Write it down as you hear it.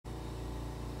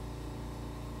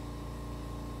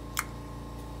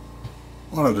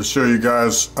Wanted to show you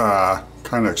guys, kind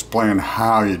of explain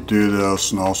how you do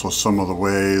this and also some of the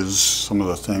ways, some of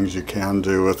the things you can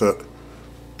do with it.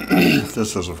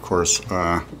 This is, of course,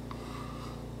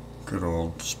 good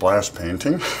old splash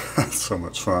painting. So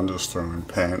much fun just throwing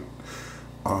paint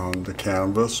on the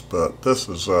canvas. But this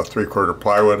is 3/4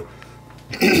 plywood.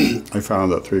 I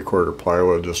found that 3/4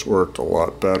 plywood just worked a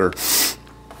lot better.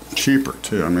 Cheaper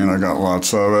too. I mean, I got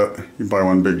lots of it. You buy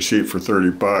one big sheet for 30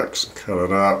 bucks, cut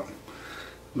it up.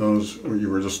 Those you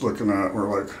were just looking at were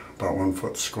like about 1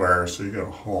 foot square, so you get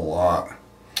a whole lot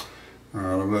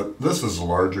out of it. This is the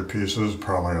larger pieces,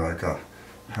 probably like a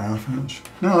 1/2 inch.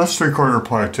 No, that's 3/4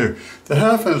 ply too. The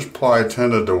 1/2 inch ply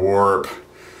tended to warp,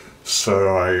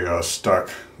 so I stuck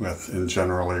with,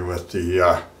 generally with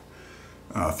the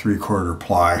 3/4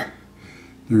 ply.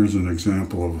 There's an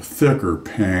example of a thicker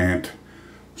paint.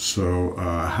 So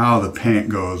how the paint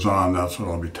goes on, that's what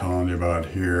I'll be telling you about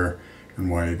here, and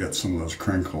why you get some of those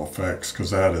crinkle effects,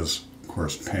 because that is, of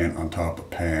course, paint on top of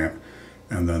paint,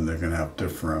 and then they're going to have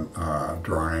different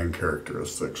drying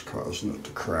characteristics causing it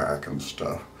to crack and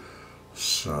stuff.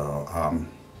 So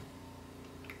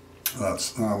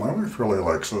that's my wife really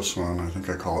likes this one. I think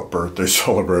I call it Birthday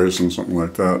Celebration, something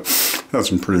like that. Had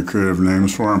some pretty creative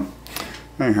names for them.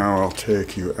 Anyhow, I'll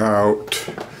take you out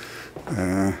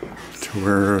to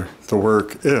where the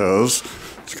work is.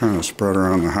 It's kind of spread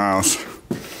around the house.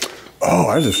 Oh,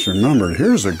 I just remembered,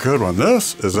 here's a good one.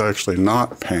 This is actually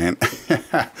not paint.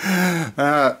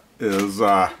 That is,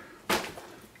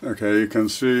 okay, you can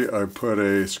see I put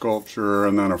a sculpture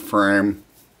and then a frame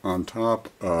on top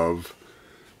of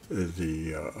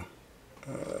the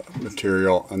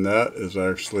material, and that is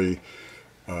actually,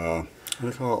 what do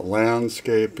they call it,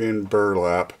 landscaping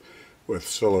burlap with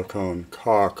silicone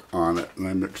caulk on it, and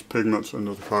I mix pigments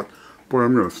into the caulk. Boy,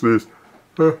 I'm gonna sneeze.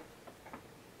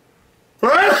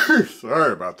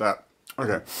 Sorry about that.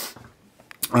 Okay.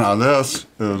 Now this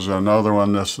is another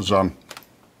one. This is,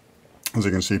 as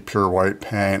you can see, pure white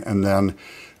paint, and then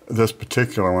this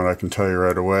particular one, I can tell you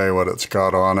right away what it's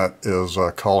got on it is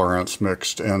colorants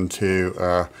mixed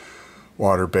into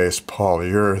water-based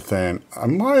polyurethane. I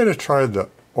might have tried the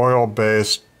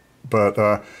oil-based,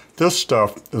 but this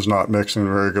stuff is not mixing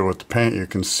very good with the paint, you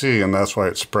can see, and that's why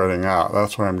it's spreading out.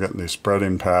 That's why I'm getting these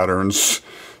spreading patterns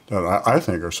that I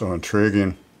think are so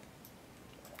intriguing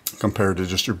compared to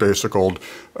just your basic old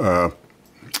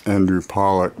Andrew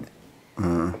Pollock,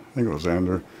 I think it was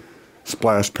Andrew,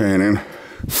 splash painting.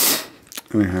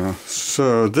 Anyhow,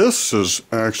 so this is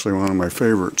actually one of my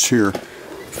favorites here.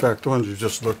 In fact, the ones you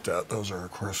just looked at, those are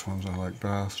of course ones I like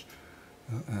best.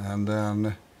 And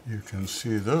then you can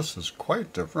see this is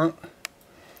quite different,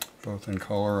 both in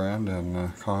color and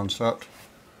in concept.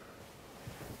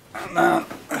 And then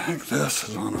I think this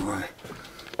is one of my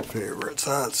favorites.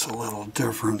 That's a little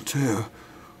different too.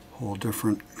 Whole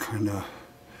different kind of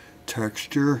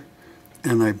texture.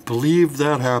 And I believe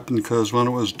that happened because when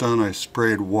it was done I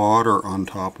sprayed water on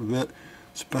top of it.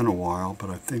 It's been a while, but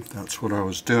I think that's what I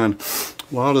was doing.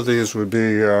 A lot of these would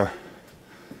be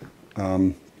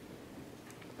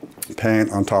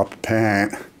paint on top of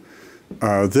paint.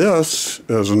 This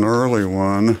is an early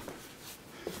one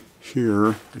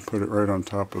here. You put it right on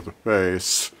top of the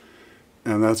face,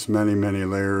 and that's many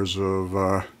layers of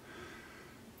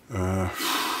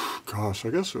gosh, I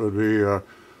guess it would be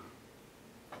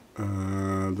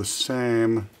the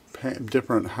same paint,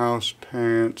 different house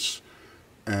paints,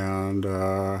 and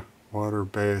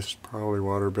water-based, probably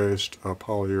water-based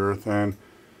polyurethane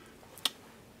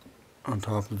on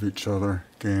top of each other,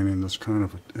 gaining this kind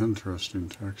of an interesting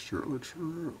texture. It looks,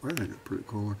 I think it's pretty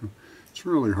cool looking. It's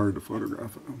really hard to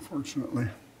photograph it, unfortunately.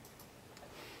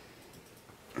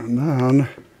 And then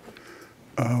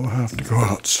we'll have to go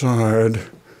outside.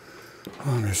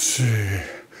 Let me see.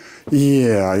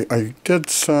 Yeah, I did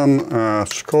some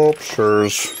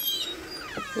sculptures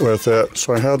with it.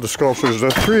 So I had the sculptures. The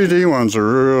 3D ones are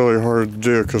really hard to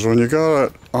do because when you got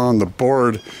it on the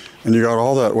board and you got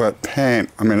all that wet paint,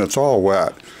 I mean, it's all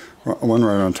wet. One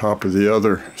right on top of the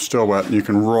other, still wet, and you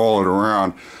can roll it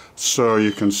around. So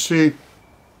you can see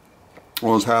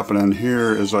what was happening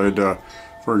here is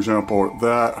for example,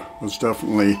 that was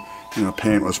definitely, you know,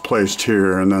 paint was placed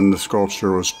here, and then the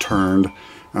sculpture was turned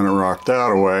and it rocked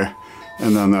that away,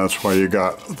 and then that's why you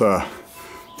got the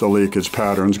leakage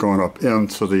patterns going up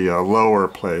into the lower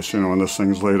place, you know, when this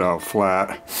thing's laid out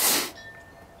flat.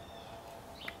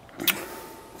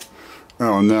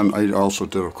 Oh, and then I also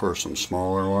did, of course, some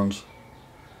smaller ones.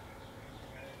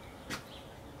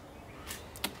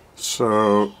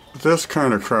 So this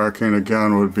kind of cracking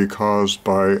again would be caused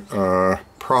by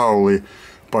probably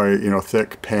by, you know,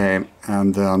 thick paint,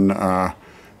 and then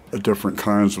different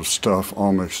kinds of stuff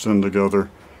all mixed in together,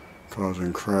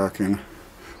 causing cracking.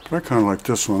 But I kind of like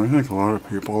this one. I think a lot of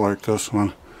people like this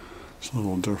one. It's a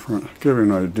little different. Give you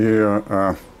an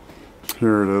idea,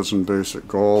 here it is in basic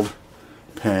gold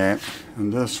paint,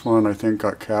 and this one I think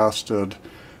got casted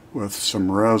with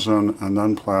some resin and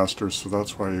then plaster, so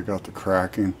that's why you got the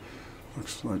cracking.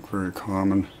 Looks like very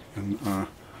common in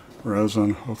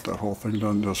resin. Hope that whole thing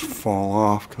doesn't just fall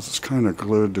off because it's kind of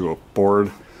glued to a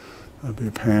board. That'd be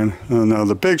a pain. And now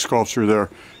the big sculpture there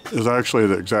is actually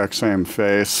the exact same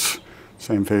face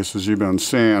as you've been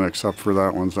seeing, except for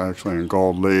that one's actually in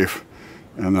gold leaf,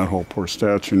 and that whole poor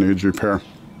statue needs repair.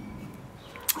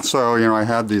 So, you know, I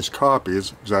had these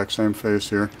copies, exact same face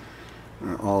here.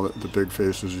 All the big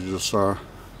faces you just saw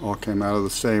all came out of the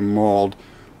same mold,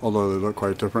 although they look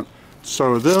quite different.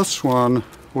 So this one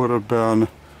would have been,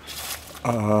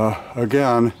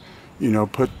 again, you know,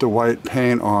 put the white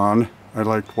paint on. I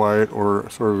liked white or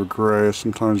sort of a gray,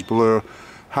 sometimes blue,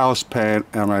 house paint,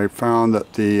 and I found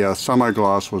that the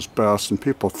semi-gloss was best, and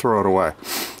people throw it away.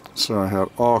 So I had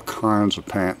all kinds of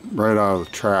paint right out of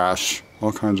the trash,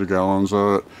 all kinds of gallons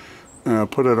of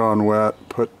it. Put it on wet,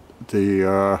 put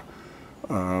the,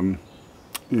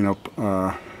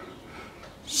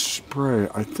 spray.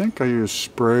 I think I use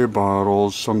spray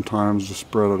bottles sometimes to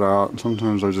spread it out, and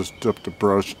sometimes I just dipped the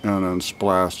brush in and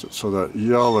splashed it. So that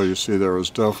yellow you see there was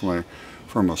definitely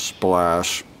from a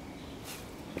splash.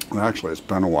 And actually, it's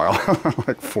been a while,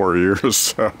 like 4 years,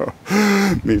 so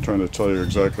me trying to tell you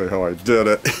exactly how I did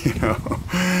it, you know,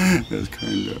 is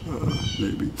kind of,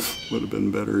 maybe would have been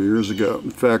better years ago.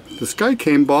 In fact, this guy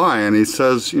came by and he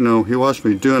says, you know, he watched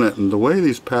me doing it, and the way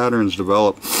these patterns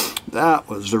develop, that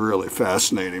was the really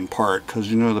fascinating part,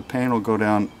 because, you know, the paint will go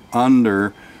down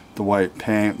under the white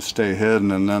paint, stay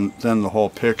hidden, and then the whole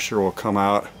picture will come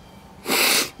out.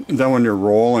 Then when you're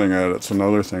rolling it, it's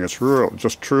another thing. It's real,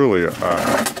 just truly,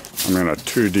 I mean, a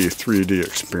 2D, 3D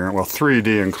experience. Well,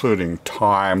 3D including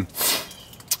time,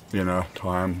 you know,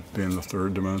 time being the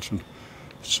third dimension.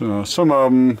 So some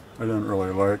of them I didn't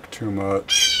really like too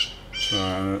much. So,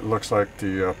 and it looks like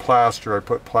the plaster, I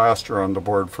put plaster on the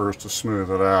board first to smooth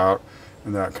it out,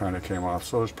 and that kind of came off.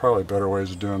 So there's probably better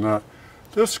ways of doing that.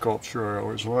 This sculpture I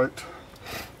always liked.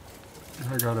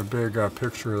 I got a big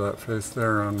picture of that face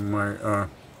there on my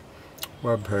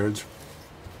web page.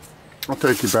 I'll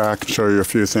take you back and show you a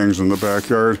few things in the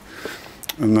backyard,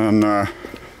 and then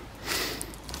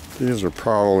these are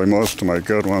probably most of my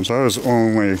good ones. I was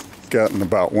only getting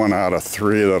about 1 out of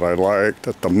 3 that I liked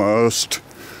at the most,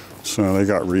 so they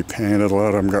got repainted. A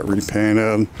lot of them got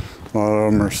repainted. A lot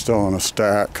of them are still in a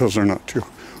stack because they're not too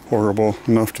horrible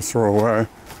enough to throw away,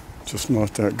 just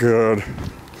not that good.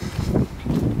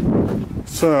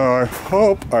 So I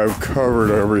hope I've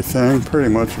covered everything, pretty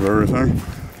much of everything.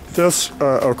 This,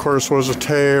 of course, was a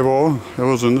table. It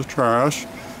was in the trash.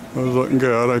 It was looking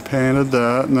good. I painted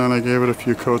that, and then I gave it a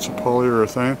few coats of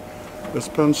polyurethane. It's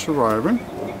been surviving.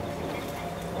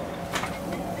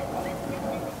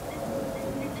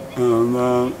 And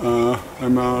then I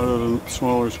mounted a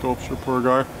smaller sculpture. Poor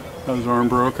guy had his arm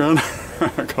broken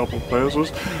a couple places.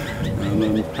 And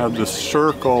then had this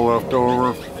circle left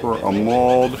over for a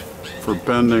mold for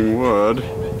bending wood.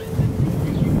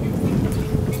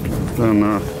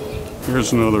 Then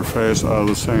here's another face out of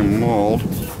the same mold.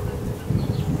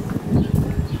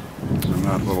 And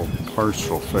that little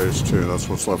partial face too, that's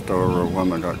what's left over of one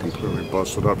that got completely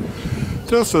busted up.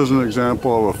 This is an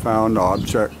example of a found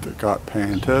object that got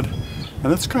painted.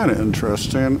 And it's kind of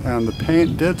interesting, and the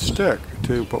paint did stick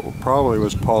to what probably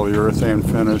was polyurethane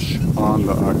finish on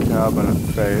the cabinet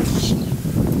face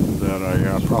that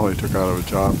I probably took out of a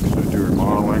job because I do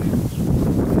remodeling.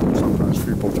 Sometimes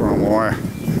people throw them away.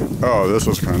 Oh, this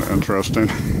is kind of interesting.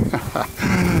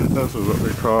 This is what we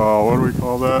do we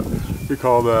call that? We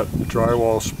call that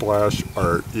drywall splash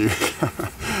art. You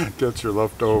get your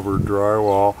leftover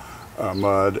drywall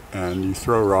mud and you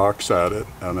throw rocks at it,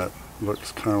 and it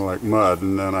looks kind of like mud,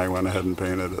 and then I went ahead and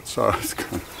painted it, so it's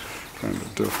kind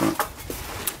of different.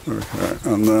 Okay,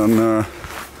 and then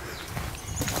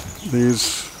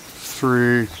these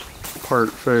 3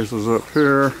 part faces up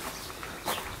here.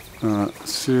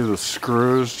 See the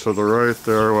screws to the right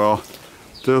there? Well,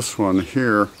 this one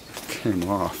here came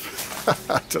off.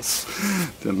 I just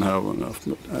didn't have enough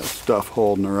stuff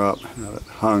holding her up. It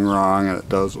hung wrong, and it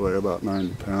does weigh about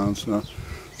 90 pounds, so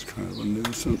it's kind of a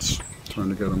nuisance trying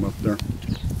to get them up there.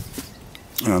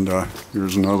 And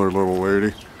here's another little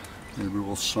lady. Maybe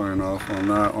we'll sign off on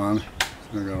that one.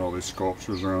 I got all these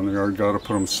sculptures around the yard. Got to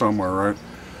put them somewhere, right?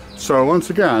 So once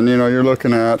again, you know, you're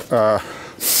looking at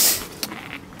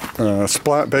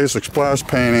basic splash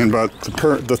painting, but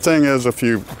the thing is, if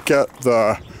you get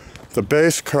the the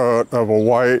base coat of a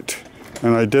white,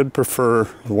 and I did prefer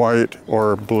white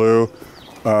or blue.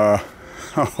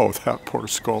 Oh, that poor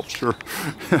sculpture.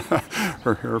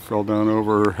 Her hair fell down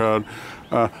over her head.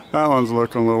 That one's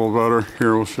looking a little better.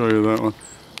 Here, we'll show you that one.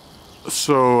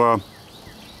 So,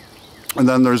 and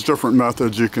then there's different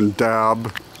methods you can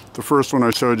dab. The first one I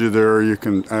showed you there, you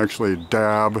can actually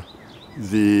dab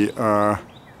a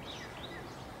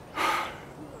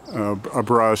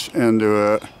brush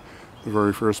into it. The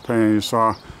very first painting you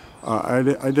saw. I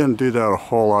didn't do that a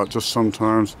whole lot, just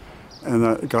sometimes. And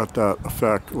that got that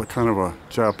effect, like kind of a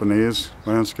Japanese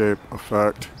landscape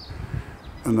effect.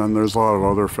 And then there's a lot of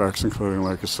other effects, including,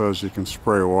 like it says, you can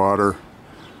spray water,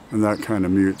 and that kind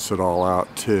of mutes it all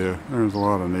out too. There's a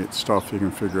lot of neat stuff you can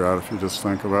figure out if you just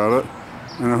think about it.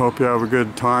 And I hope you have a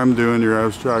good time doing your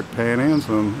abstract paintings,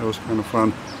 and it was kind of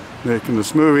fun making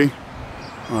this movie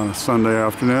on a Sunday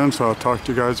afternoon, so I'll talk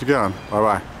to you guys again.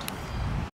 Bye-bye.